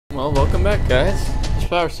Well, welcome back, guys. It's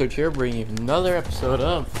Power Switch here, bringing you another episode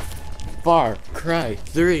of Far Cry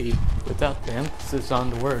 3, without the emphasis on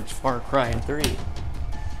the words Far Cry and 3.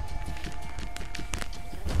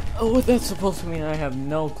 Oh, what that's supposed to mean, I have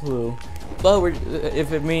no clue. But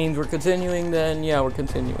if it means we're continuing, then yeah, we're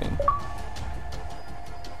continuing.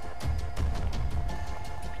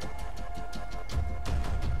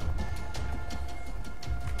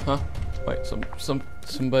 Huh? Wait,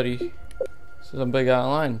 somebody got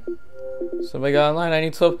online. Somebody got online. I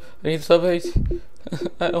need somebody.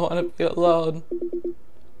 I don't want to be alone.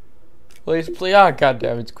 Please. Ah,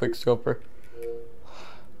 goddamn, it's Quickscoper.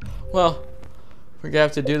 Well, we're gonna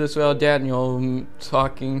have to do this without Daniel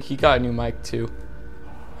talking. He got a new mic too.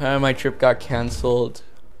 My trip got cancelled.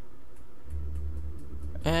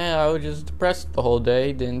 And I was just depressed the whole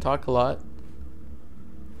day. Didn't talk a lot.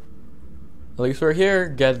 At least we're here.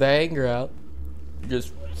 Get the anger out.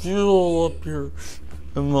 Just fuel up your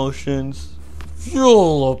emotions.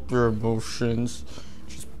 Fuel up your emotions.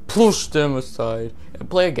 Just push them aside and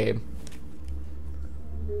play a game.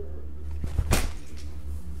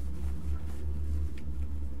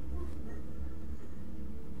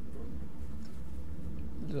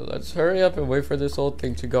 So let's hurry up and wait for this whole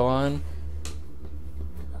thing to go on.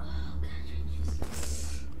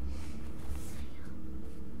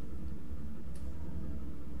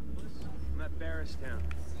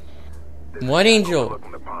 What, Angel?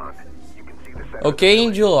 Okay,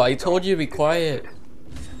 Angel, I told you to be quiet.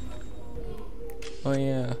 Oh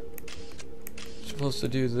yeah, you're supposed to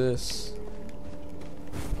do this.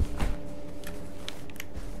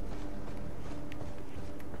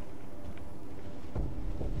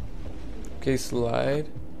 Okay, slide.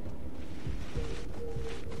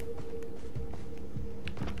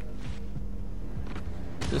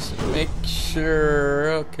 Just make sure.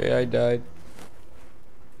 Okay, I died.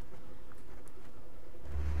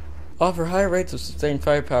 Offer high rates of sustained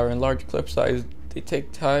firepower and large clip size. They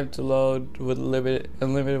take time to load with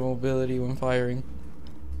unlimited mobility when firing.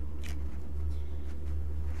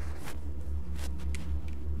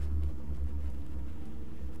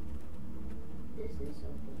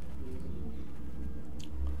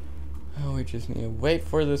 Oh, we just need to wait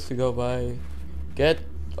for this to go by. Get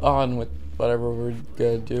on with whatever we're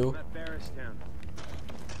gonna do.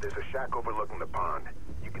 There's a shack overlooking the pond.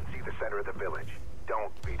 You can see the center of the village.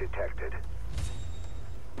 Don't be detected.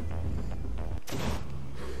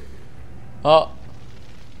 Oh.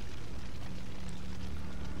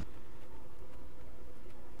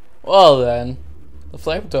 Well then, the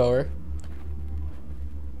flamethrower.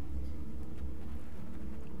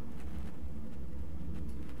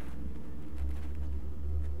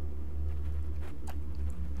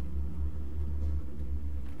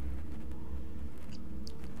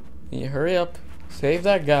 You hurry up, save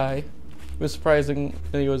that guy. It was surprising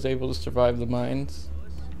that he was able to survive the mines.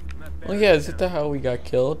 Oh yeah, is it how we got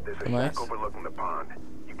killed? There's a shack overlooking the pond.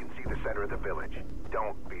 You can see the center of the village.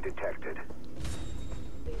 Don't be detected.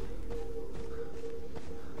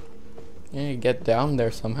 Yeah, you get down there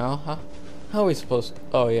somehow, huh? How are we supposed to?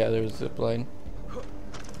 Oh yeah, there's a zip line.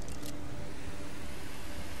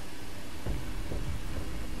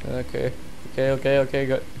 Okay.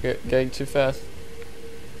 Getting too fast.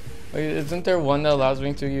 Wait, isn't there one that allows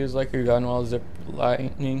me to use like a gun while zip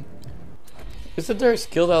lining? Isn't there a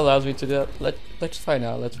skill that allows me to do that? Let's find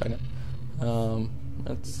out. Let's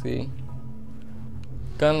see.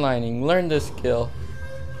 Gun lining. Learn this skill.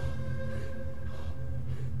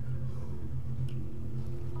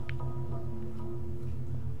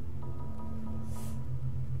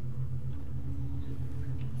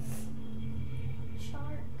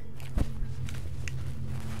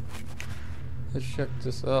 Let's check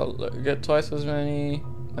this out. Get twice as many.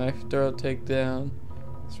 Knife throw, takedown.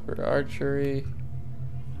 It's for archery.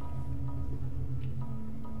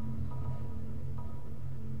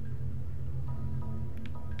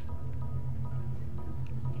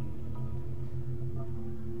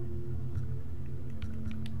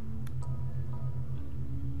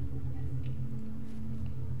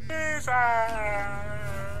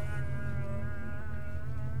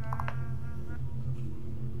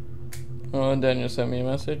 Oh, Daniel sent me a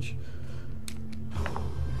message.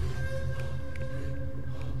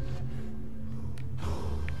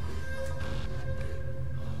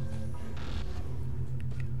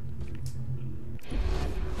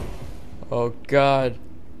 Oh God,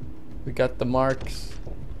 we got the marks.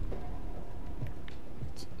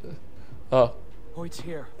 Oh. Oh, it's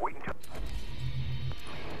here.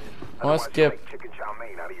 I want to skip.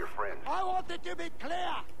 I want it to be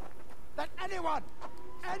clear that anyone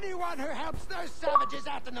who helps those savages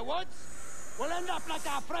out in the woods We'll end up like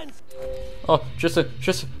our friends. Oh, Tristan,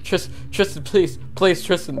 please, Tristan, please,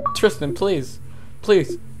 Tristan,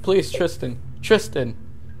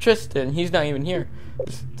 he's not even here.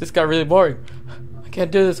 This got really boring. I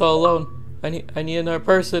can't do this all alone. I need another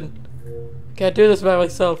person. I can't do this by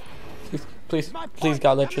myself. Please,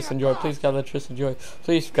 God, let Tristan join. Please, God, let Tristan join.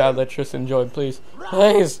 Please, God, let Tristan join. Please.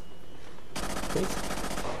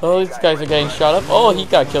 Oh, these guys are getting shot up. Oh, he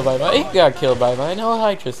got killed by mine. Oh,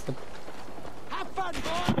 hi, Tristan.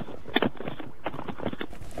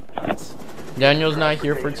 Daniel's not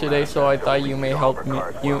here for today, so I thought you may help me.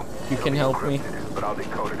 You can help me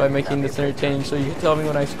by making this entertaining. So you can tell me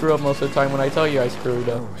when I screw up most of the time when I tell you I screwed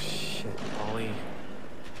up. Oh shit, Ollie.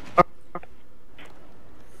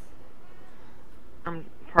 I'm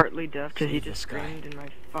partly deaf because he just screamed in my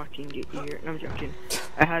fucking ear. No, I'm joking.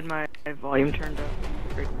 I had my volume turned up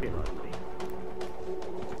pretty loudly.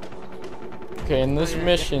 Okay, in this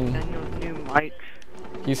mission, Daniel's new mic.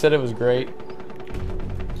 he said it was great.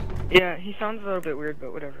 Yeah, he sounds a little bit weird,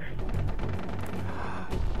 but whatever.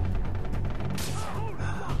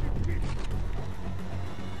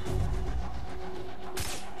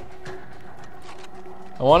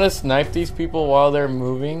 I want to snipe these people while they're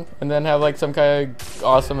moving, and then have like some kind of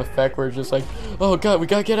awesome effect where it's just like, oh god, we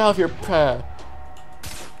gotta get out of here.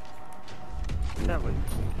 That was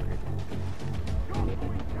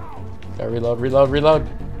Gotta reload.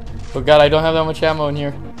 Oh god, I don't have that much ammo in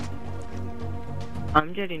here.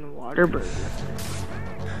 I'm getting water burger.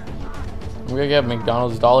 I'm gonna get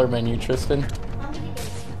McDonald's dollar menu, Tristan. God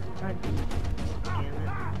damn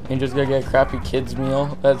it. You're just gonna get a crappy kids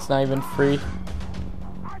meal that's not even free.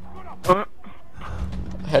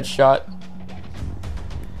 Headshot.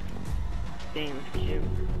 Damn, shoot.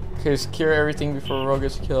 Okay, secure everything before Rogue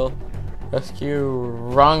gets killed. Rescue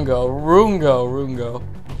Rungo. Rungo.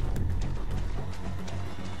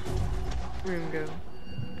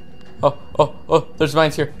 Oh, there's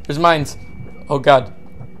mines here. There's mines. Oh god.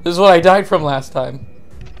 This is what I died from last time.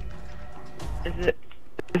 Is it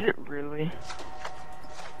really?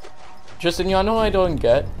 Tristan, you know what I don't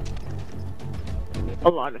get? A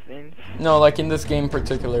lot of things. No, like in this game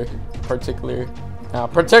particularly. Yeah,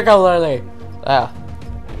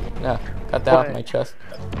 got that off my chest.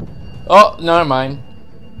 Oh, never mind.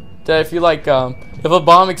 That if you like, if a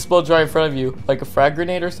bomb explodes right in front of you, like a frag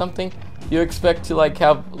grenade or something, you expect to like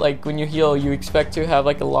have, like when you heal, you expect to have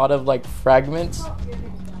like a lot of like fragments,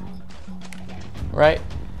 right?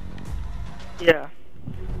 Yeah.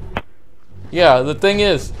 Yeah, the thing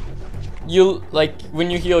is, you like when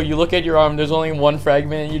you heal, you look at your arm, there's only one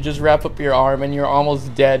fragment, and you just wrap up your arm and you're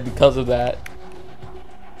almost dead because of that.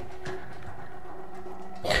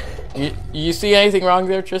 You see anything wrong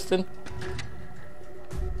there, Tristan?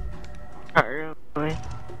 Not really.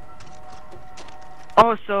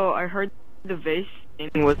 Oh, so I heard the vase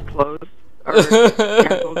thing was closed. Or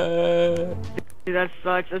canceled. Dude, that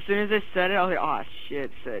sucks. As soon as I said it, I was like, oh shit,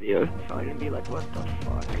 said you. So I didn't be like, what the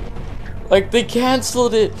fuck? Like, they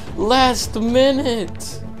canceled it last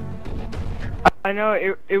minute. I know,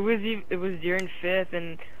 it was during 5th,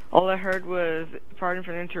 and all I heard was, pardon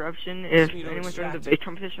for the interruption, if anyone's doing the vase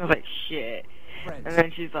competition, I was like, shit. And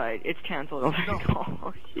then she's like, it's canceled. I was like,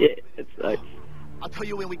 oh shit, it sucks. I'll tell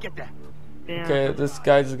you when we get there. Damn. Okay, this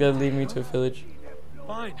guy's gonna lead me to a village.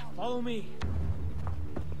 Fine, follow me.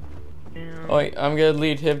 Damn. Oh wait, I'm gonna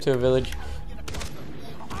lead him to a village.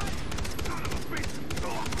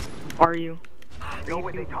 Are you?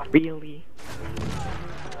 Really?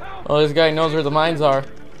 Oh, this guy knows where the mines are.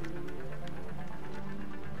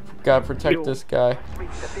 Gotta protect this guy.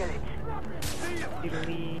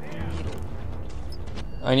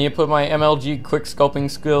 I need to put my MLG quick scoping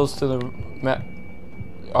skills to the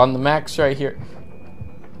on the max right here.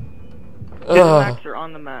 To the max or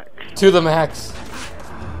on the max? To the max.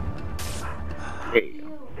 There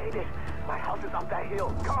you go. My house is up that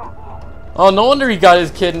hill. Come. Oh, no wonder he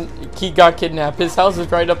got kidnapped. His house is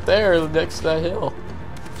right up there next to that hill.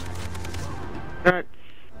 That's...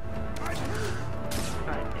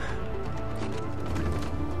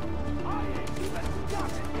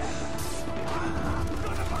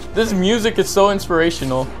 This music is so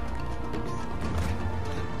inspirational.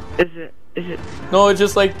 Is it? No, it's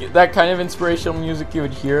just like that kind of inspirational music you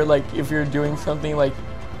would hear, like if you're doing something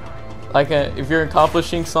if you're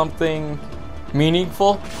accomplishing something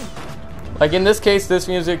meaningful. Like in this case, this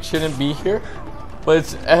music shouldn't be here, but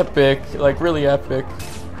it's epic, like really epic.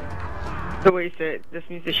 The way you say it, this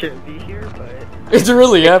music shouldn't be here, but it's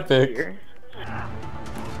really epic. Here.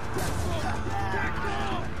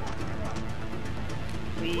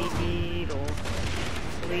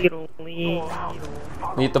 Little.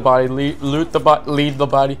 Loot the body. Loot the body. Lead the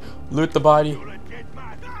body. Loot the body.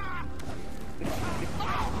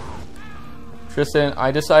 Tristan,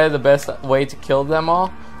 I decided the best way to kill them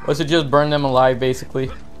all was to just burn them alive, basically.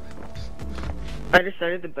 I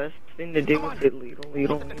decided the best thing to do was to lead.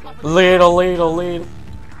 Lead.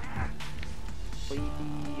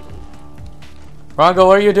 Rongo,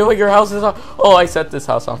 what are you doing? Your house is on. Oh, I set this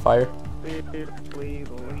house on fire.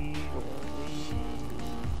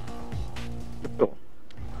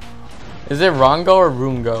 Is it Rongo or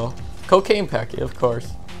Rungo? Cocaine packet, of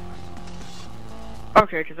course.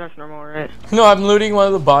 Okay, because that's normal, right? No, I'm looting one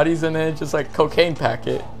of the bodies and then it's just like cocaine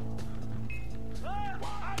packet.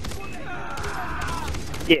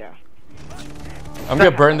 Yeah. I'm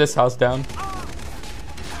gonna burn this house down.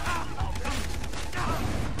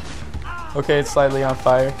 Okay, it's slightly on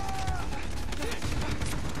fire.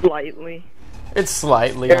 Slightly. It's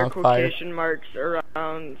slightly Air on fire. quotation marks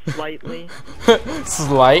around slightly.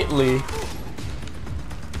 Slightly.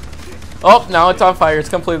 Oh, now it's on fire. It's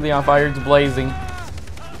completely on fire. It's blazing.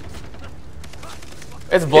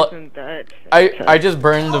 It's Isn't that I just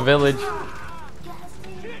burned the village.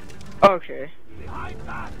 Okay.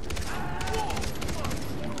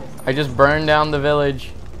 I just burned down the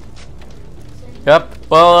village. Yep.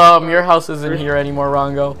 Well, your house isn't here anymore,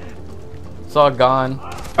 Rongo. It's all gone.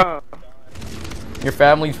 Oh. Your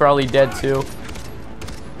family's probably dead too.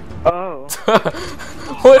 Oh.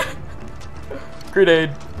 What?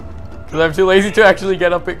 Grenade. Because I'm too lazy to actually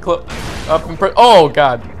get up and oh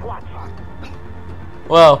god.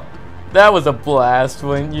 Well, that was a blast,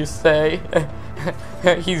 wouldn't you say?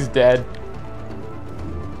 He's dead.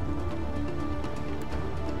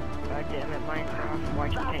 God damn it, Minecraft. Why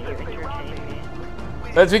can't you entertain me?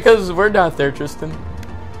 That's because we're not there, Tristan.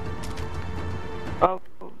 Oh,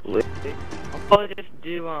 I'll probably just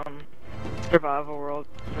do survival world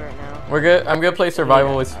right now. We're good. I'm gonna play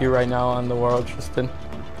survival with you right now on the world, Tristan.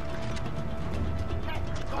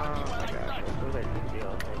 Oh my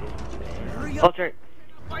gosh, I'll try.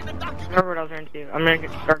 Remember what I was going to do? I'm gonna get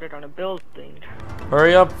started on a building.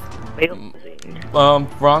 Hurry up. Building.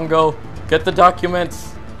 Rongo, get the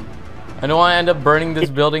documents. I don't want to end up burning this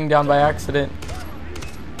building down by accident.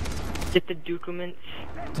 Get the documents.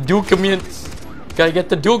 The documents. Gotta get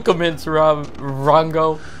the documents,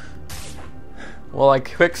 Rongo. Well, I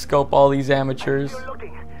quick scope all these amateurs.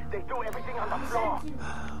 Looking. They threw everything on the floor.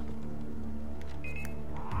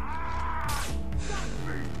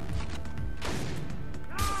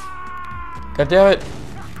 God damn it.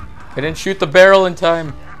 I didn't shoot the barrel in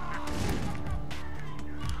time.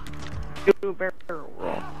 Do barrel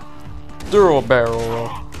roll. Do a barrel roll.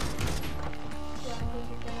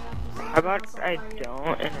 How about I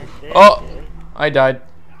don't and I did? Oh! I died.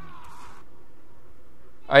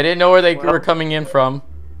 I didn't know where they were coming in from.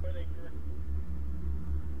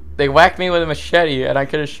 They whacked me with a machete and I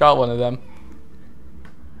could have shot one of them.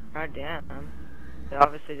 God damn. They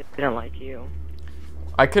obviously didn't like you.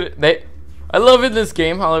 I love in this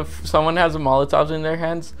game how if someone has a Molotov in their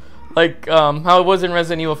hands, like how it was in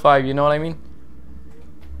Resident Evil 5, you know what I mean?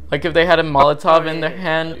 Like if they had a Molotov in their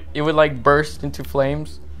hand, it would like burst into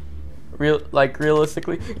flames.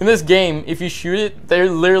 Realistically. In this game, if you shoot it, they're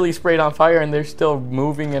literally sprayed on fire and they're still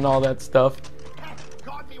moving and all that stuff.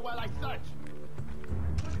 Caught me while I search.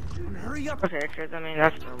 Hurry up. Okay, because I mean,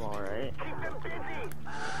 that's normal, right?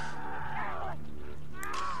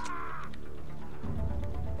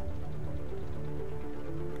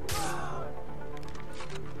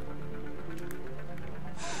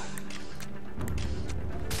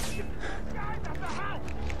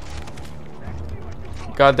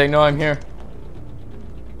 God, they know I'm here.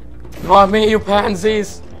 Come on me, you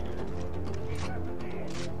pansies!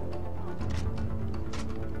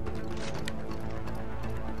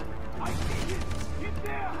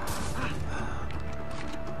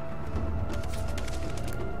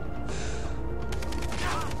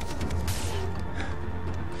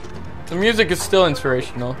 The music is still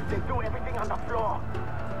inspirational. They threw everything on the floor.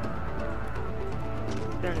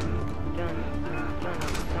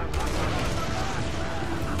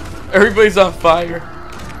 Everybody's on fire.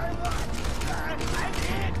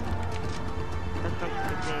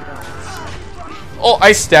 Oh,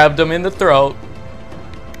 I stabbed him in the throat.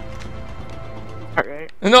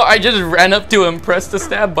 Alright. No, I just ran up to him, pressed the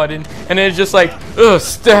stab button, and it's just like, ugh,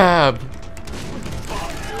 stab. You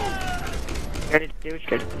gotta do what you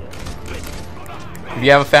gotta do. If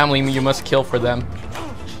you have a family, you must kill for them.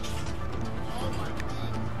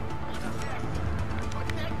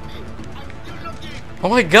 Oh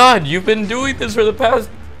my god, you've been doing this for the past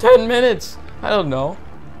 10 minutes. I don't know.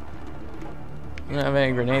 I don't have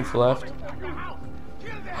any grenades left.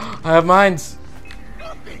 I have mines.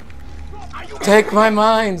 Take my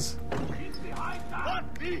mines.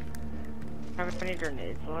 How many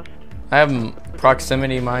grenades left? I have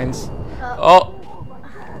proximity mines. Oh.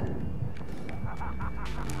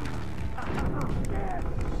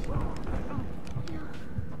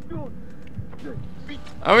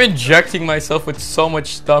 I'm injecting myself with so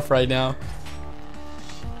much stuff right now.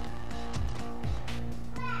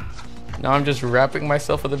 Now I'm just wrapping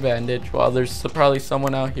myself with a bandage while there's probably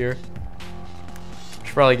someone out here.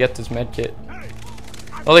 Should probably get this med kit.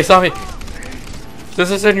 Oh, they saw me.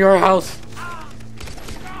 This isn't your house.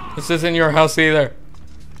 This isn't your house either.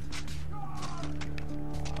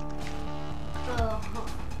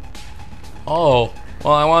 Oh,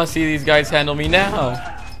 well, I want to see these guys handle me now.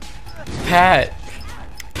 Pat.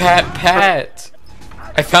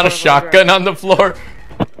 I found a shotgun on the floor.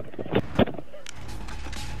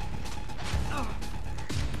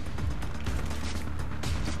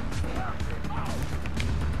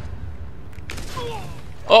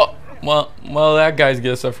 Oh, well, that guy's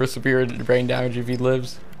gonna suffer severe brain damage if he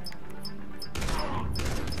lives.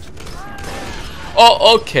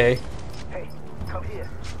 Oh, okay. Hey, come here.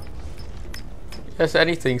 Yes,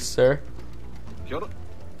 anything, sir.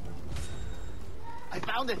 I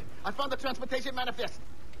found it. I found the transportation manifest.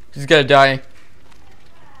 He's gonna die.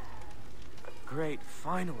 Great,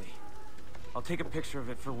 finally. I'll take a picture of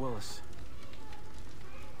it for Willis.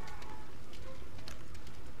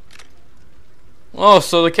 Oh,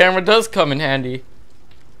 so the camera does come in handy.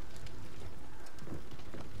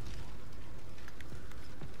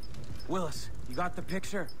 Willis, you got the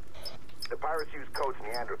picture? The pirates use codes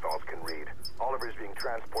Neanderthals can read. Oliver's being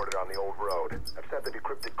transported on the old road. I've set the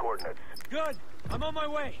decrypted coordinates. Good. I'm on my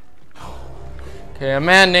way. Okay, a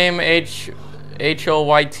man named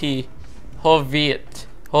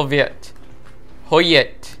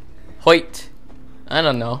Hoyt. Hoyt. I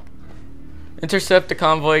don't know. Intercept the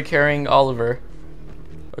convoy carrying Oliver.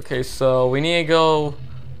 Okay, so we need to go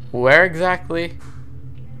where exactly?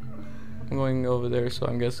 I'm going over there, so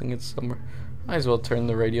I'm guessing it's somewhere. Might as well turn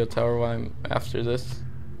the radio tower while I'm after this.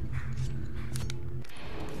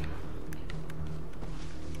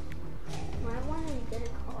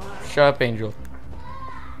 Shut up, Angel.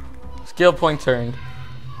 Skill point turned.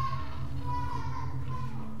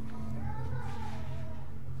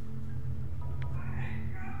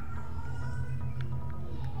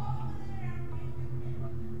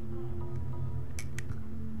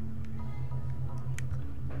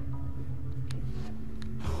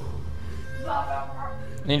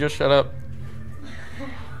 Angel, shut up.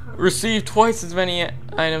 Receive twice as many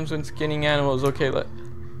items when skinning animals. Okay,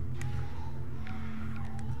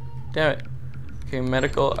 damn it. Okay,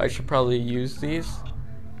 medical. I should probably use these.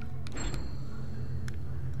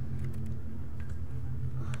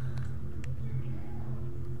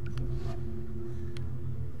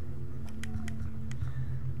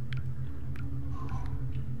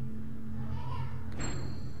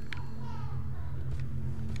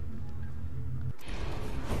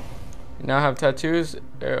 Now have tattoos.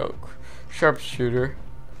 Arrow, sharpshooter.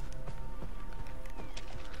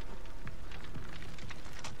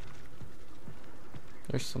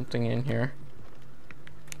 There's something in here.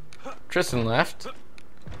 Tristan left,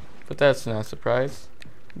 but that's not a surprise.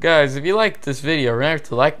 Guys, if you liked this video, remember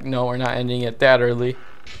to like. No, we're not ending it that early.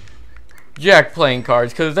 Jack playing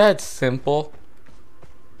cards, because that's simple.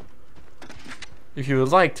 If you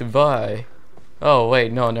would like to buy. Oh,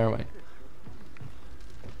 wait, no, never mind.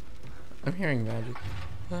 I'm hearing magic.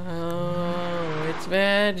 Oh, it's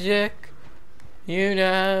magic. You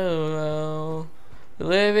know.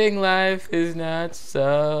 Living life is not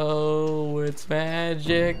so. It's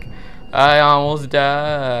magic. I almost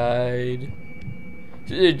died.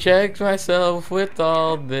 Checked myself with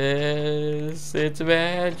all this. It's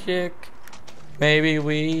magic. Maybe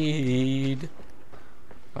weed.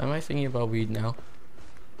 Why am I thinking about weed now?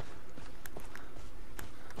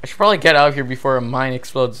 I should probably get out of here before a mine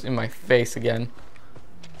explodes in my face again.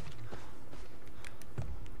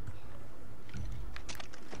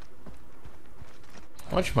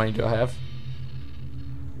 How much money do I have?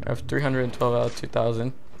 I have 312 out of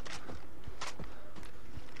 2,000.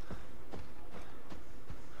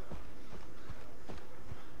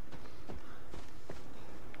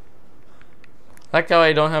 Like how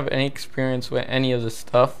I don't have any experience with any of this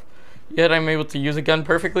stuff, yet I'm able to use a gun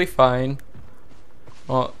perfectly fine.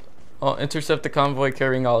 Well, I'll intercept the convoy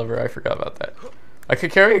carrying Oliver. I forgot about that. I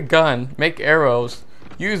could carry a gun, make arrows,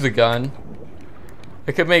 use a gun.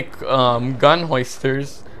 I could make gun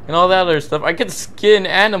hoisters and all that other stuff. I could skin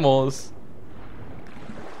animals.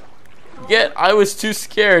 Yet I was too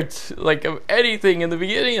scared like of anything in the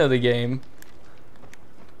beginning of the game.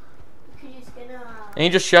 Could you skin a... And you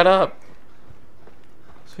just shut up.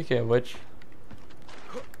 Speaking of which.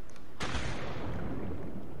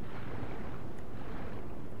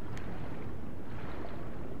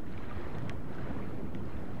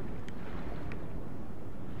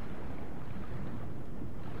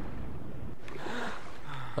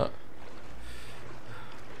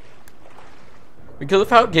 Because of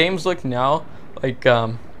how games look now, like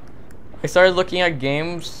I started looking at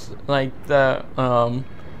games like the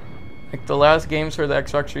last games for the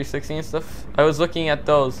Xbox 360 and stuff. I was looking at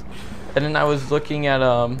those, and then I was looking at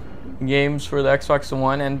games for the Xbox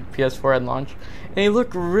One and PS4 at launch, and they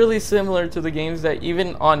look really similar to the games that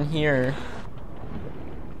even on here,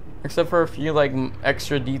 except for a few like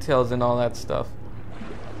extra details and all that stuff.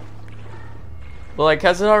 But like,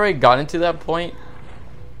 has it already gotten to that point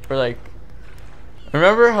where like,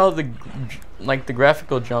 remember how the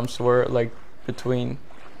graphical jumps were like between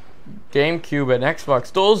GameCube and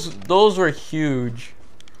Xbox? Those were huge.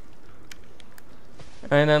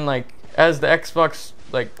 And then like as the Xbox,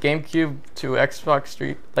 like GameCube to Xbox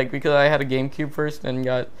 3, like because I had a GameCube first and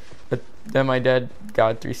then my dad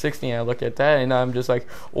got 360, and I look at that and I'm just like,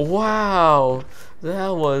 wow, that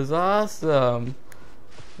was awesome.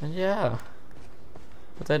 And yeah.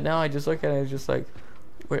 But then now I just look at it and it's just like,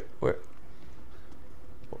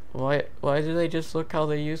 why do they just look how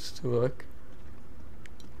they used to look?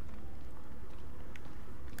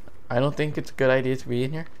 I don't think it's a good idea to be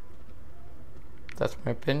in here. That's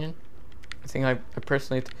my opinion. I think I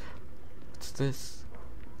personally what's this?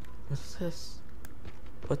 What's this?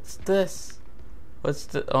 What's this? What's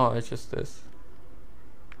the oh, it's just this.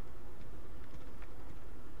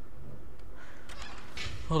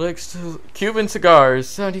 Well, next to Cuban cigars,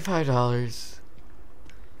 $75.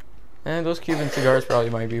 And those Cuban cigars probably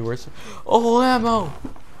might be worse. Oh, ammo!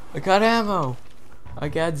 I got ammo! I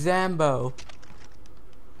got Zambo.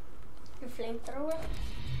 Your flamethrower?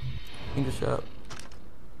 You can just shut up.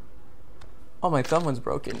 Oh, my thumb one's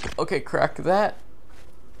broken. Okay, crack that.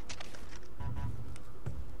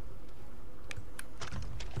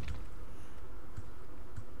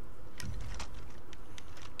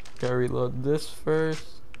 Gotta reload this first.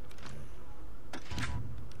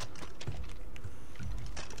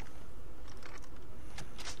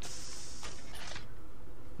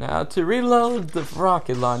 Now to reload the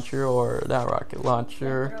rocket launcher, or that rocket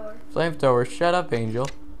launcher, flamethrower. Shut up, Angel.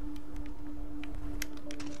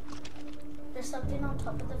 There's something on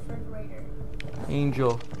top of the refrigerator.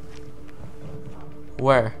 Angel.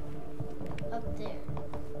 Where? Up there.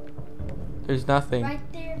 There's nothing.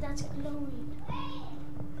 Right there, that's glowing.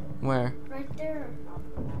 Where? Right there.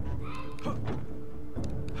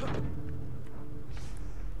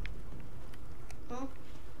 Huh?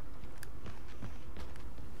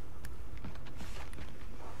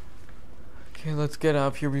 Okay, let's get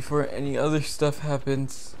up here before any other stuff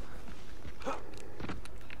happens.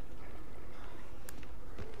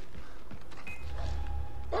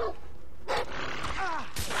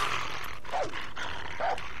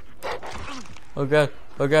 Oh god,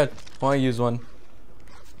 oh god, I want to use one.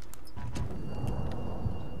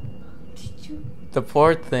 The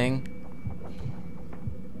poor thing.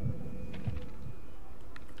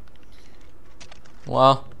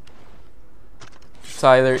 Well, it's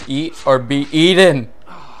either eat or be eaten.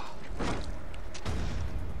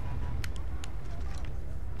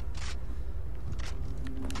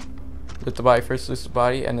 Let the body first, loose the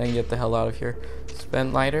body, and then get the hell out of here.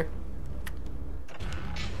 Spend lighter.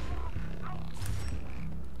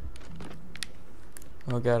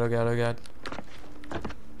 Oh god, oh god, oh god.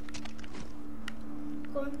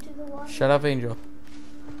 Going to the water. Shut up, Angel.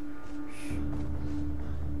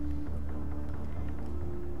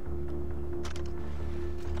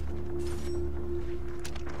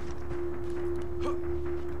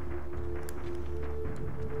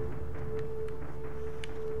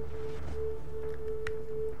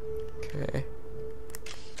 Okay.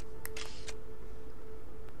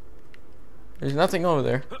 There's nothing over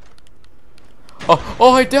there. Oh,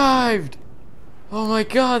 oh, I dived! Oh my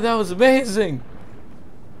god, that was amazing!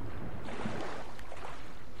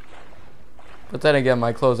 But then again,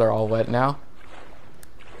 my clothes are all wet now.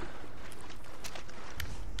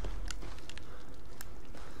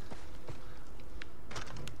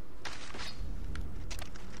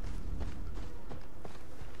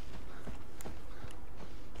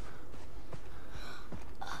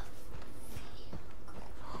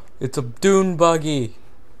 It's a dune buggy.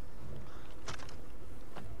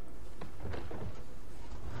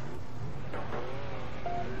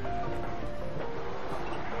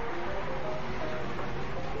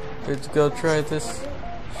 Let's go try this.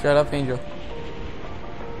 Shut up, Angel.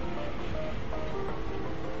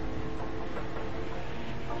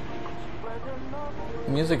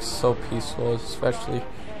 music's so peaceful, especially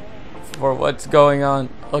for what's going on.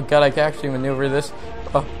 Oh god, I can actually maneuver this.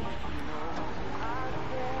 Oh.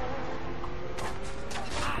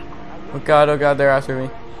 Oh god, they're after me.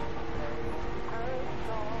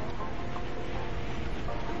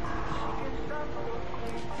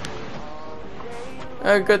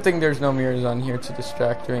 Good thing there's no mirrors on here to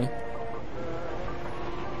distract me.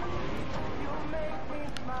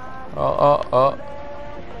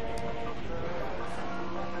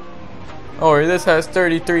 Oh, this has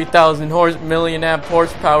 33,000 million amp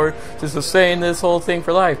horsepower to sustain this whole thing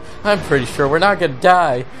for life. I'm pretty sure we're not gonna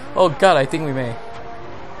die. Oh god, I think we may.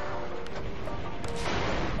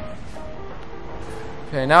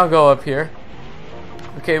 Okay, now go up here.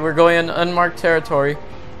 Okay, we're going in unmarked territory.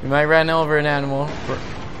 We might run over an animal.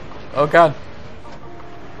 Oh god.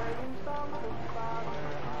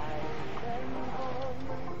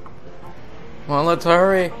 Come on, let's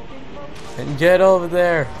hurry and get over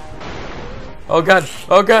there. Oh god,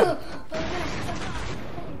 oh god.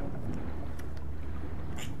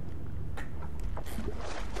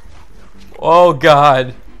 Oh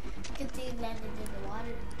god. Good thing you landed in the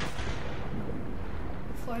water.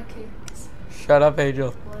 4 kicks. Shut up,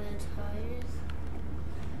 Angel. 1 tires.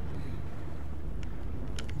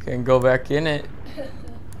 Can go back in it. Oh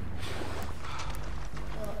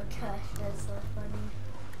gosh, that's so funny.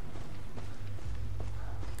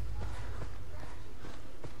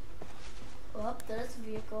 Oh, there's a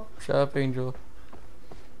vehicle. Shut up, Angel.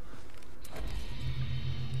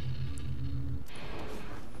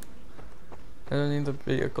 I don't need the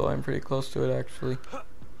vehicle, I'm pretty close to it actually. Oh,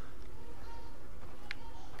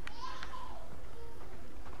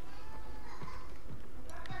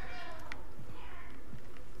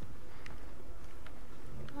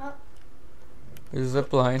 There's a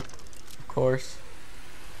zip line, of course.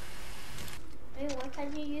 hey, why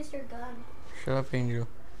can't you use your gun? Shut up, Angel.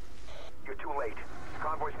 You're too late.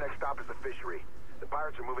 Convoy's next stop is the fishery. The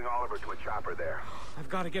pirates are moving Oliver to a chopper there. I've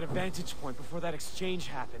got to get a vantage point before that exchange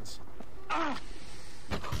happens.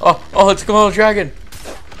 Oh, it's a Komodo dragon!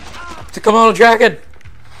 It's a Komodo dragon!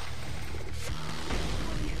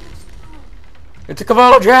 It's a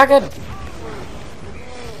Komodo dragon!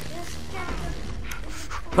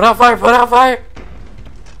 Put out fire, put out fire!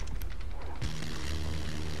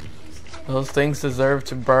 Those things deserve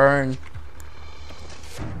to burn.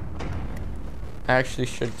 I actually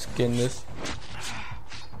should skin this.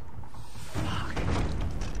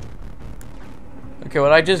 Okay,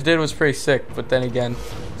 what I just did was pretty sick, but then again,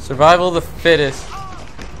 survival of the fittest.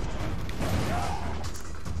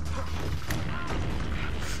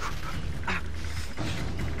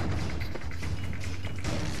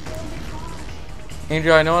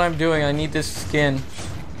 Angel, I know what I'm doing. I need this skin.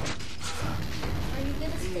 Are you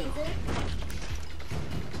gonna stay there?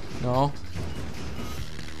 No.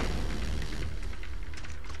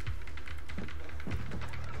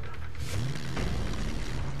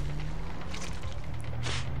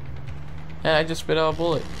 And I just spit out a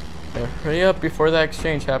bullet. Yeah, hurry up before that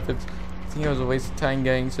exchange happens. I think it was a waste of time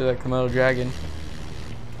getting to that Komodo dragon.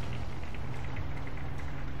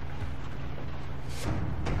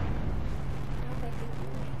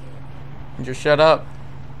 And just shut up.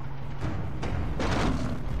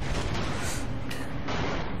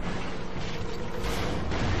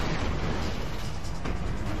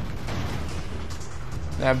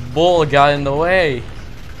 That bull got in the way.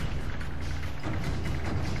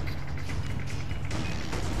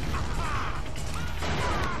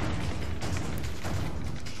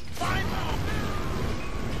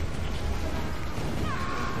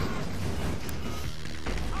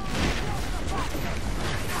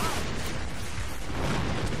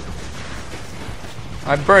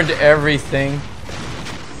 I burned everything.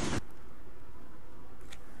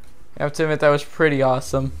 I have to admit that was pretty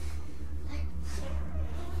awesome.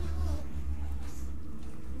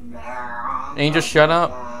 Angel, shut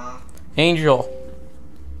up. Angel.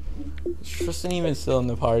 Tristan even still in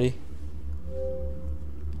the party.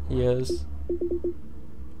 He is.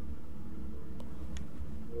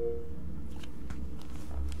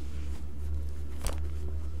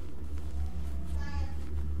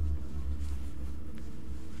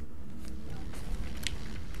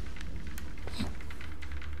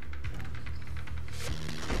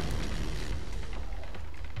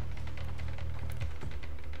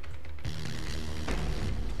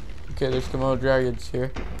 Okay, there's Komodo dragons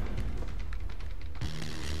here.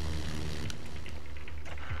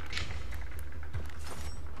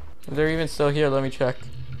 If they're even still here, let me check.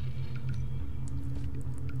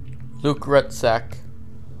 Luke Rutzak.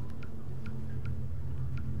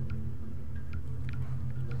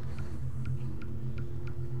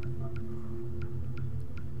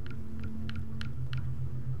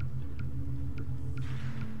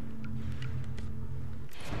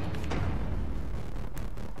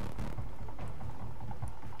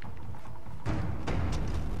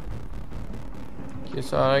 Okay,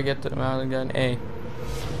 so how do I get to the mountain gun? A.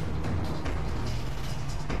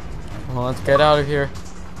 Well, let's get out of here.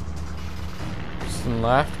 Some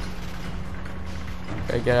left.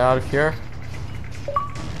 Okay, get out of here.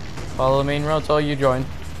 Follow the main road, so you join.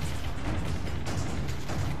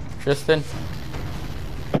 Tristan.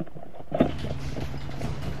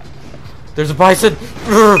 There's a bison!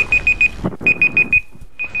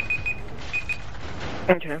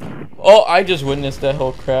 Okay. Oh, I just witnessed that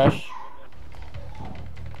whole crash.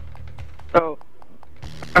 Oh.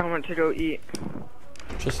 I want to go eat.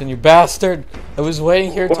 Tristan, you bastard! I was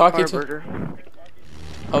waiting here talking to... burger.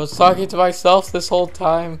 I was talking to myself this whole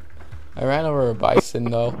time. I ran over a bison,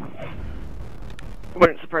 though.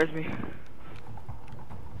 Wouldn't surprise me.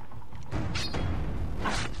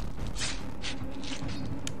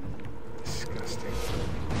 Disgusting.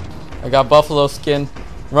 I got buffalo skin.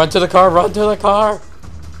 Run to the car, run to the car!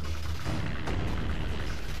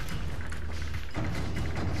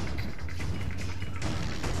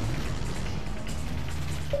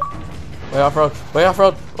 Way off road, way off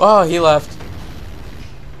road. Oh, he left.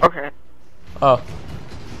 Okay. Oh.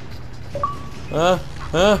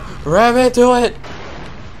 Ram into it!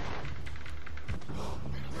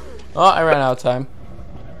 Oh, I ran out of time.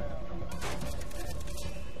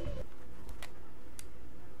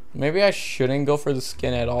 Maybe I shouldn't go for the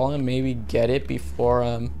skin at all and maybe get it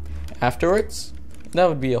before, afterwards. That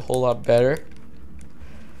would be a whole lot better.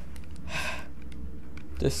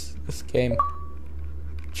 This game.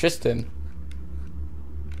 Tristan.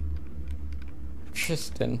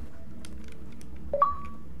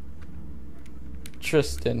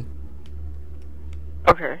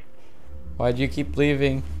 Okay. Why'd you keep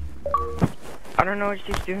leaving? I don't know what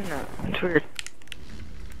she's doing that. It's weird.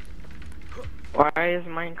 Why is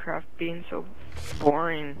Minecraft being so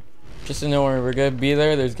boring? Just to know where we're gonna be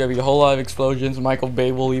there. There's gonna be a whole lot of explosions. Michael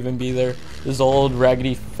Bay will even be there. His old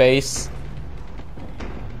raggedy face.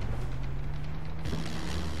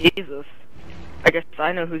 Jesus. I guess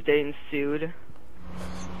I know who's dating Sued.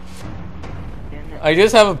 I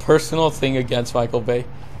just have a personal thing against Michael Bay.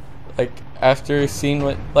 Like, after seeing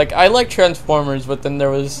what... Like, I like Transformers, but then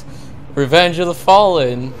there was Revenge of the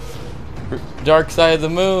Fallen, Dark Side of the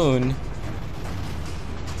Moon,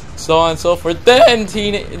 so on and so forth. Then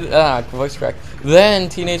voice crack. Then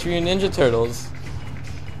Teenage Mutant Ninja Turtles.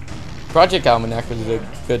 Project Almanac was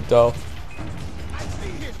good though.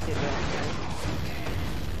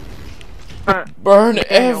 Burn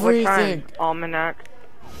everything. Almanac.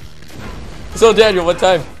 So Daniel, what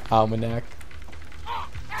time? Almanac.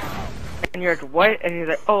 And you're like, what? And he's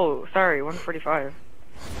like, oh, sorry, 1:45.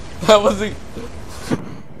 That was the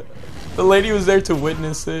lady was there to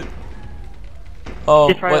witness it. Oh,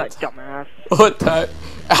 He's probably what? like, dumbass. What time?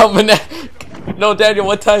 Almanac. No, Daniel,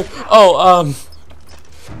 what time? Oh,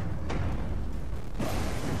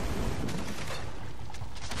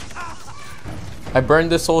 I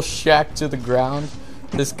burned this whole shack to the ground.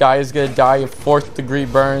 This guy is gonna die of 4th-degree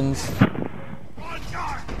burns.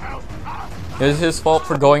 It was his fault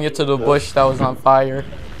for going into the bush that was on fire.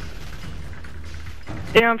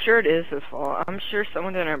 Yeah, I'm sure it is his fault. I'm sure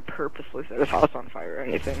someone didn't purposely set his house on fire or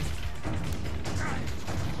anything.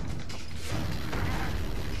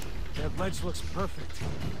 That ledge looks perfect.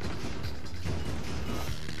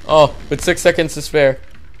 Oh, with 6 seconds to spare.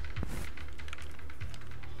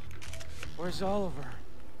 Where's Oliver?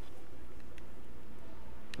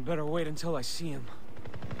 I better wait until I see him.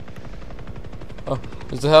 Oh,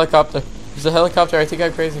 there's a helicopter. There's a helicopter. I think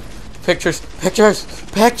I'm crazy. Pictures. Pictures.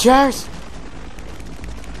 Pictures.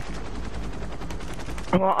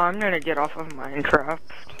 Well, I'm gonna get off of Minecraft.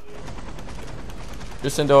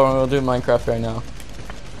 Just don't. We'll do Minecraft right now.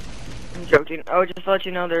 I'm joking. Oh, just to let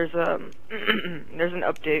you know, there's there's an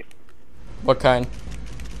update. What kind?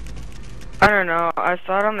 I don't know. I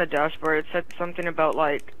saw it on the dashboard. It said something about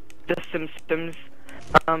like the Simpsons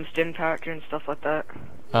stim pack and stuff like that.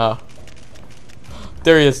 Oh.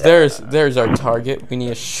 There he is. There's our target. We need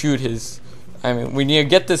to shoot his... I mean, we need to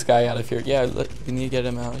get this guy out of here. Yeah, we need to get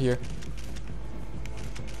him out here.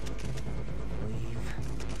 Leave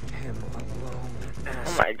him alone.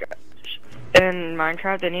 Oh my gosh. In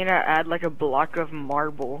Minecraft, they need to add like a block of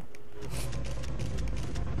marble.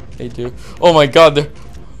 They do. Oh my god, they're...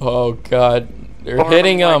 Oh god. They're Or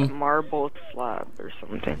hitting like him. marble slab or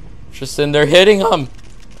something. Tristan, they're hitting him.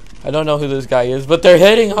 I don't know who this guy is, but they're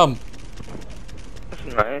hitting him.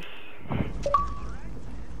 That's nice.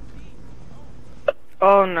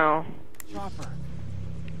 Oh no. Chopper.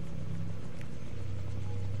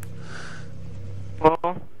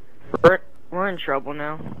 Well, we're in trouble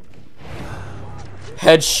now.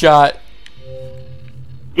 Headshot.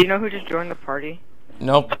 Do you know who just joined the party?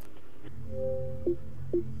 Nope.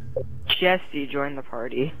 Jesse joined the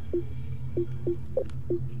party.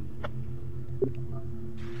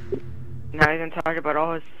 Now he's gonna talk about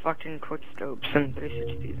all his fucking quick scopes and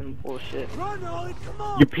 360s and bullshit. Run, Ollie, come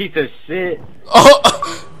on! You piece of shit. Oh!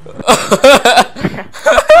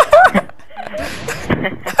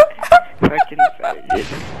 Fucking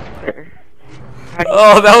faggot.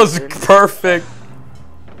 Oh, that was perfect.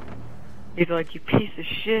 He's like, you piece of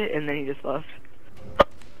shit, and then he just left.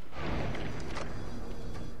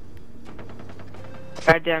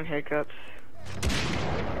 Goddamn hiccups.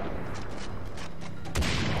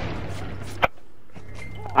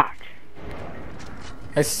 Fuck.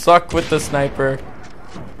 I suck with the sniper.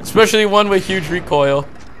 Especially one with huge recoil.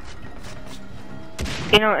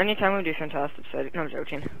 You know, anytime we do fantastic setting, no, I'm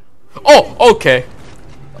joking. Oh, okay.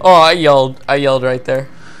 Oh, I yelled right there.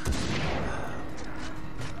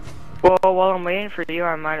 Well, while I'm waiting for you,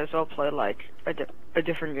 I might as well play, like, a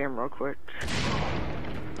different game real quick. As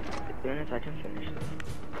soon as I can finish it.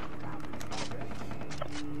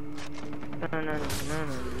 No.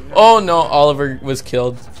 Oh no, Oliver was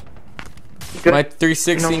killed. Good. My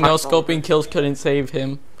 360 no scoping kills couldn't save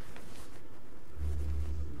him.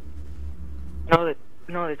 No,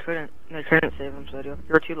 they couldn't. They couldn't save him, so you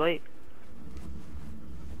were too late.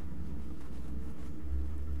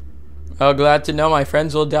 Oh, glad to know my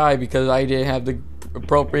friends will die because I didn't have the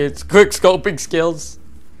appropriate quick scoping skills.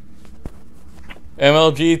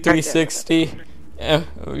 MLG 360,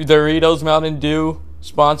 Doritos, Mountain Dew,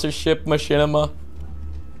 sponsorship, Machinima.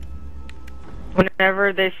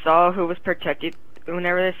 Whenever they saw who was protected,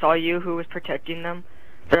 whenever they saw you who was protecting them,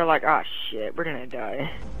 they're like, "Ah, shit, we're gonna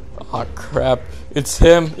die." Oh crap! It's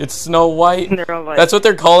him. It's Snow White. And they're all like, That's what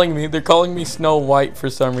they're calling me. They're calling me Snow White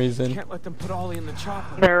for some reason. Can't let them put Ollie in the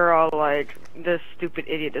chopper. they're all like, "This stupid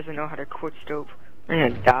idiot doesn't know how to quick scope. We're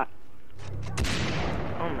gonna die."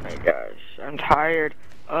 Oh my gosh, I'm tired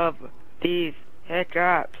of these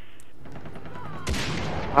hiccups.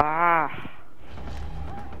 Ah.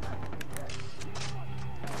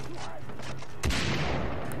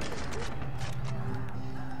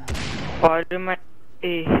 Why do my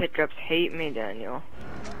hiccups hate me, Daniel?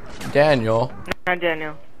 Daniel. Not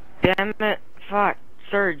Daniel. Damn it. Fuck.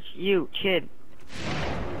 Serge, you, kid.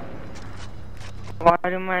 Why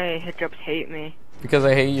do my hiccups hate me? Because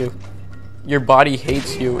I hate you. Your body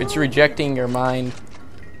hates you. It's rejecting your mind.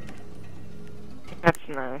 That's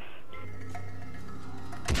nice.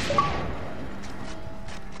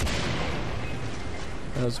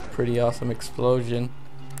 That was a pretty awesome explosion.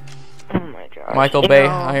 Oh my god. Michael Bay,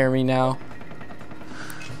 hire me now.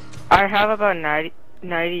 I have about 90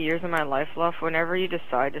 years of my life left whenever you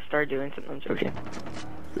decide to start doing something. I'm joking.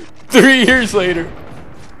 3 years later.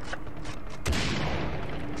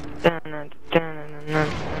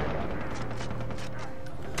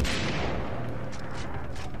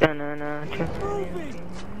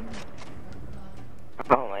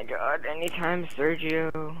 Oh my god, anytime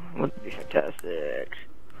Sergio would be fantastic.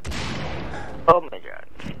 Oh my god.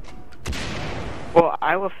 Well,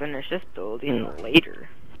 I will finish this building later.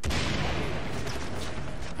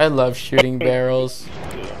 I love shooting barrels.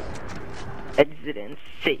 Yeah. Exit and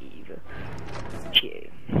save. Okay.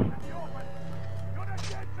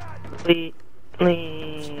 Leave.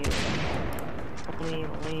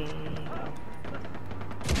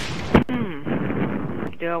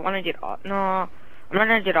 Do I want to get off? No, I'm not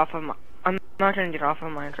gonna get off of my. I'm not gonna get off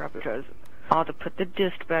of Minecraft because I'll have to put the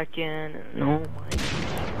disc back in. Oh my.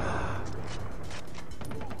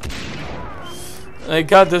 My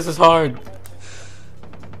God, this is hard.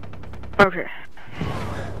 Okay.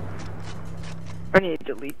 I need to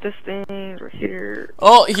delete this thing right here.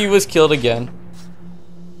 Oh, he was killed again.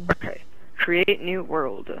 Okay. Create new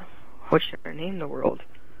world. What should I name the world?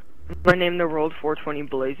 I'm gonna name the world 420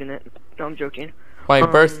 Blaze in it. No, I'm joking. My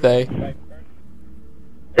birthday.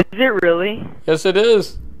 Is it really? Yes, it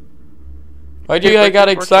is. Why do you Your I got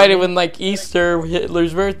birthday excited 420? when like Easter,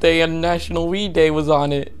 Hitler's birthday, and National Weed Day was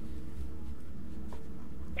on it?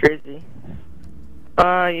 Crazy.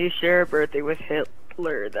 You share a birthday with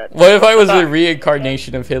Hitler. That's What if I was a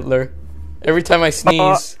reincarnation of Hitler? Every time I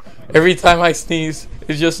sneeze,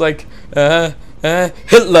 it's just like,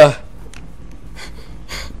 Hitler.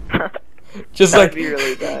 Just That'd like, be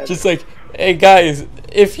really bad. just like, hey guys,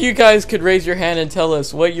 if you guys could raise your hand and tell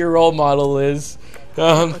us what your role model is,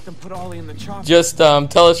 Let them put Ollie in the chopper. just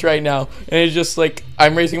tell us right now. And it's just like,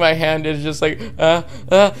 I'm raising my hand, and it's just like,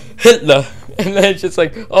 Hitler. And then it's just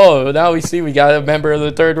like, oh, now we see we got a member of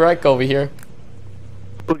the Third Reich over here.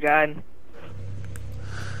 Oh god.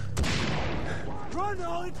 Run,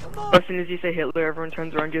 Ollie, come on! As soon as you say Hitler, everyone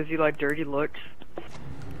turns around and gives you like dirty looks.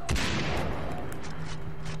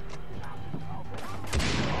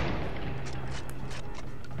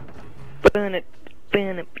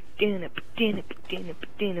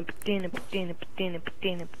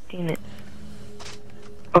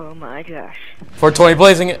 Oh my gosh. 420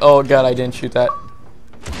 blazing it. Oh god, I didn't shoot that.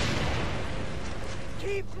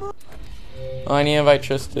 Oh, I need to invite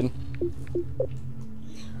Tristan.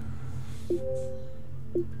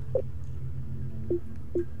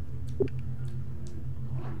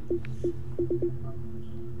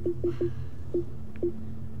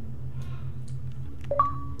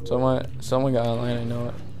 Someone got online, I know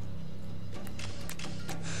it.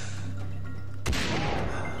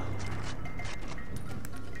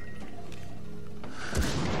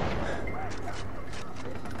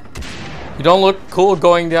 You don't look cool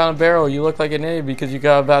going down a barrel. You look like an idiot because you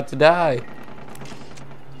got about to die.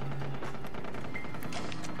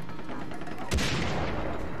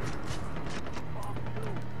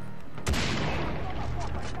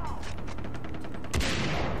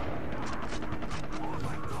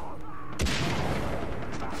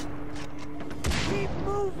 Keep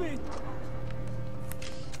moving.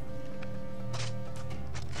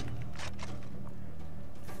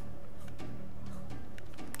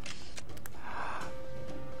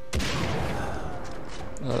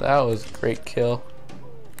 Oh, that was a great kill.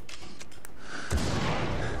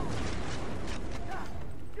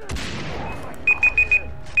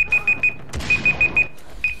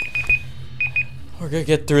 We're gonna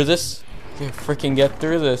get through this. We're gonna freaking get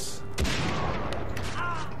through this.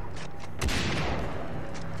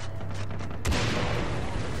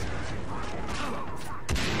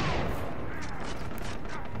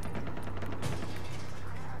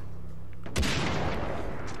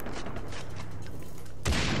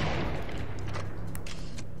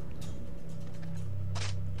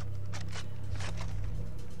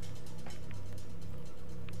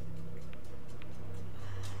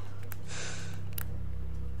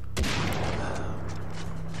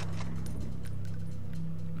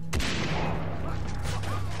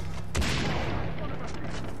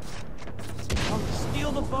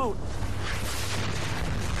 Steal the boat.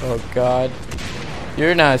 Oh god.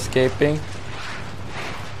 You're not escaping.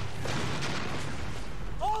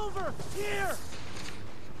 Over here.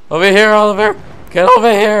 Over here, Oliver! Get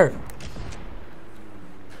over here!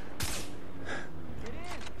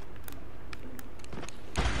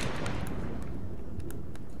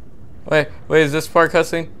 Wait, is this part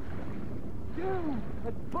cussing?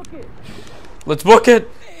 Let's book it. Let's book it!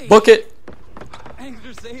 Hey. Book it! Thanks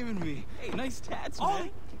for saving me. Hey, nice tats, man.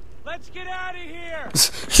 Let's get out of here.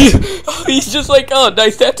 He's just like, oh,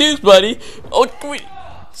 nice tattoos, buddy. Oh, wait.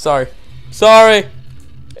 Sorry. Sorry.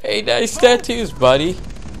 Hey, nice tattoos, buddy.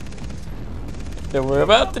 Then we're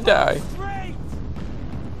about to die. Great.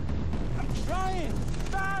 I'm trying.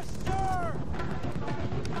 Faster.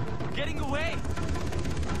 We're getting away.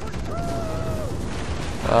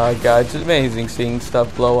 Oh, God, it's amazing seeing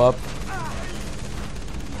stuff blow up.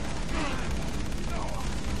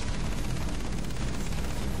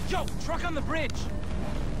 Joe, truck on the bridge.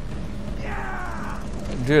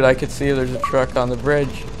 Dude, I could see there's a truck on the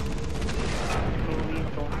bridge.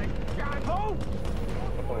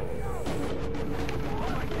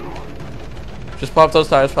 Just pop those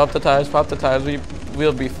tires, pop the tires, pop the tires.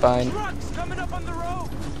 We'll be fine. Trucks coming up on the road.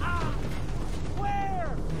 Where?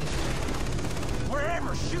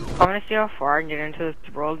 Wherever, shoot. I want to see how far I can get into this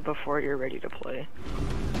world before you're ready to play.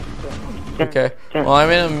 Okay. Well, I'm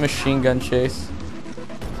in a machine gun chase.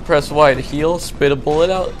 Press Y to heal, spit a bullet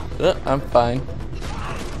out. I'm fine.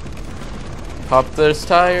 Pop those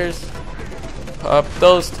tires. Pop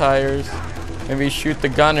those tires. Maybe shoot the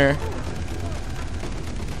gunner.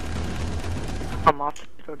 I'm off to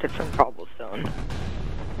go get some cobblestone.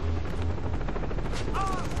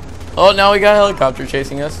 Oh, now we got a helicopter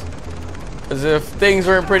chasing us. As if things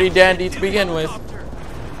weren't pretty dandy to begin with.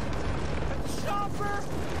 Chopper?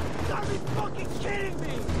 You gotta be fucking kidding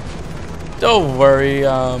me. Don't worry,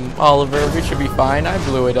 Oliver. We should be fine. I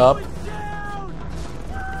blew it up. Down.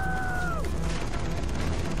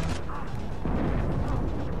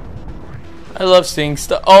 I love seeing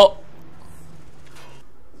stuff. Oh!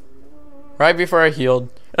 Right before I healed.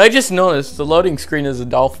 I just noticed the loading screen is a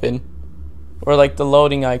dolphin. Or like the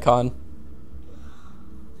loading icon.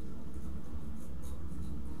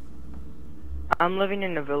 I'm living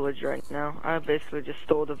in a village right now. I basically just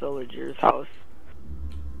stole the villager's house.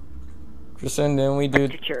 And then we do.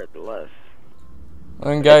 Take care of the less.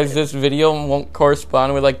 And guys, this video won't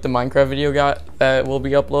correspond with like the Minecraft video that will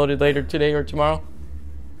be uploaded later today or tomorrow.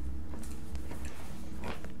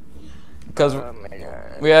 Because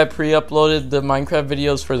we had pre-uploaded the Minecraft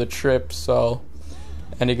videos for the trip, so,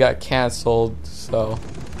 and it got canceled, so.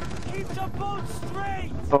 Keep the boat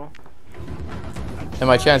straight. Oh. and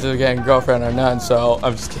my chances of getting a girlfriend are none. So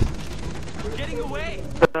I'm just kidding. We're getting away.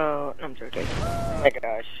 So, I'm joking. Oh my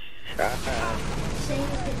gosh. I'm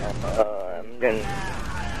gonna...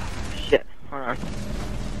 Shit, hold on.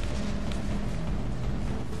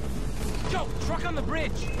 Joe, truck on the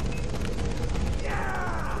bridge.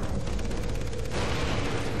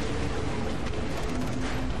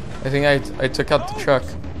 I think I took out the truck.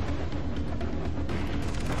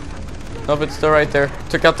 Nope, it's still right there.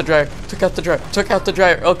 Took out the driver. Took out the driver. Took out the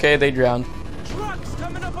driver. Okay, they drowned. Trucks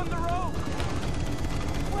coming up on the road.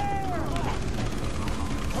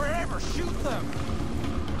 Wherever, shoot them.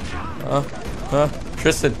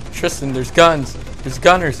 Tristan, there's guns. There's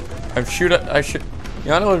gunners. I shoot.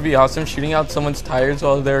 You know what would be awesome? Shooting out someone's tires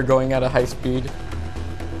while they're going at a high speed.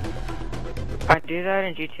 I do that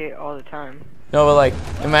in GTA all the time. No, but like,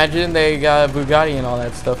 imagine they got a Bugatti and all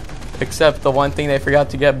that stuff. Except the one thing they forgot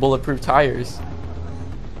to get bulletproof tires.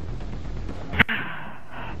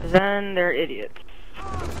 Then they're idiots.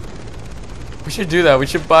 We should do that. We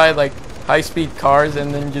should buy like high-speed cars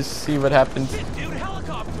and then just see what happens. Shit, dude,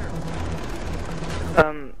 helicopter.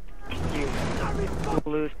 You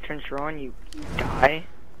lose control and you die.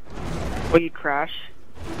 Or you crash.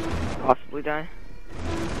 Possibly die.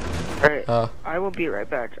 Alright, I will be right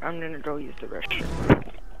back. I'm gonna go use the restroom.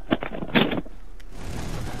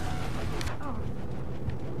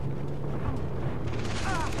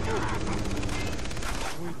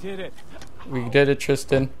 We did it. We did it,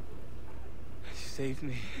 Tristan. You saved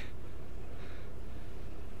me.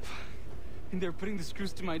 And they're putting the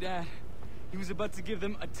screws to my dad. He was about to give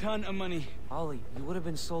them a ton of money. Ollie, you would have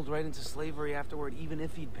been sold right into slavery afterward, even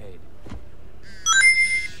if he'd paid.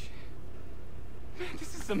 Man,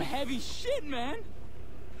 this is some heavy shit, man.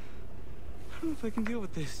 I don't know if I can deal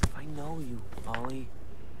with this. I know you, Ollie.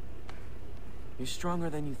 You're stronger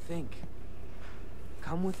than you think.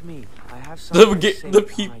 Come with me. I have something to say The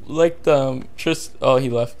people like the oh, he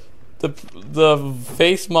left. The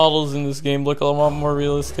face models in this game look a lot more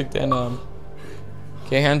realistic than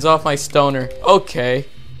Okay, hands off my stoner. Okay.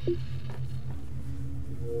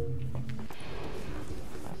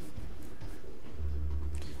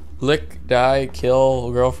 Lick, die,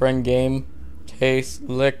 kill, girlfriend game, case,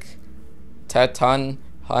 lick, Tatan,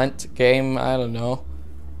 hunt, game, I don't know.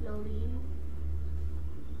 Loading.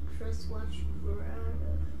 Chris watch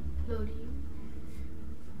loading.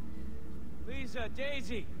 Lisa,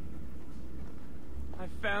 Daisy. I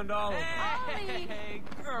found all of them. Ollie! Hey,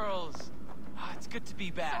 girls. Oh, it's good to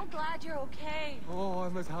be back. So glad you're okay. Oh,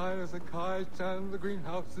 I'm as high as a kite and the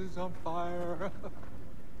greenhouse is on fire.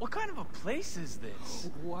 What kind of a place is this?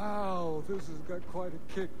 Wow, this has got quite a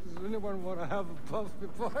kick. Does anyone want to have a puff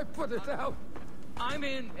before I put it out? I'm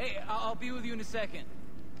in. Hey, I'll be with you in a second.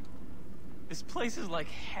 This place is like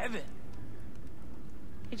heaven.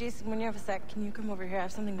 Hey, Jason, when you have a sec, can you come over here? I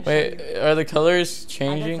have something to show Wait, you. are the colors I got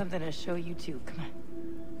changing? something to show you, too. Come on.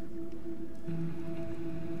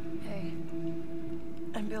 Hey,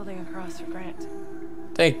 I'm building a cross for Grant.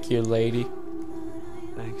 Thank you, lady.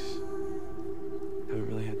 Thanks. Haven't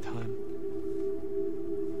really had time.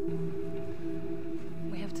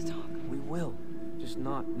 We have to talk. We will. Just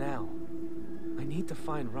not now. I need to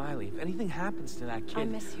find Riley. If anything happens to that kid... I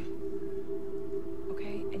miss you.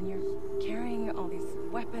 Okay? And you're carrying all these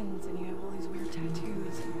weapons and you have all these weird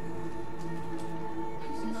tattoos.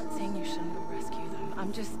 I'm not saying you shouldn't go rescue them.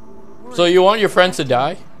 I'm just worried. So you want your friends to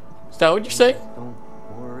die? Is that what you're saying? Don't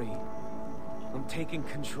worry. I'm taking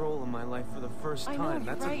control of my life for the first time. I know, you're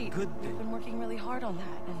That's right. a good You've thing. been working really hard on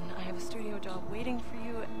that, and I have a studio job waiting for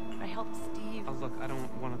you. I helped Steve. Oh, look, I don't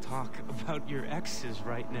want to talk about your exes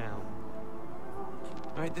right now.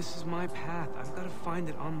 All right, this is my path. I've got to find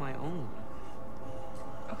it on my own.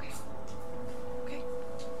 Okay. Okay.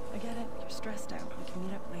 I get it. You're stressed out. We can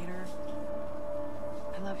meet up later.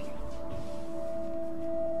 I love you.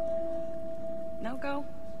 Now go.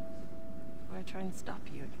 Or I try and stop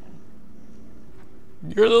you again.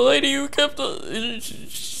 You're the lady who kept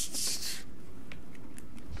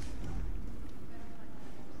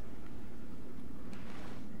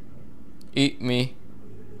Eat me.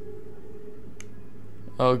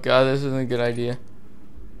 Oh god, this isn't a good idea.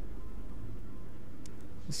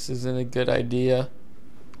 This isn't a good idea.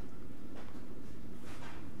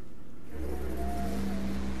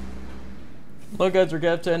 Well guys, we're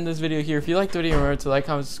gonna have to end this video here. If you liked the video, remember to like,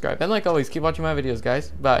 comment, subscribe. And like always, keep watching my videos,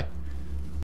 guys. Bye.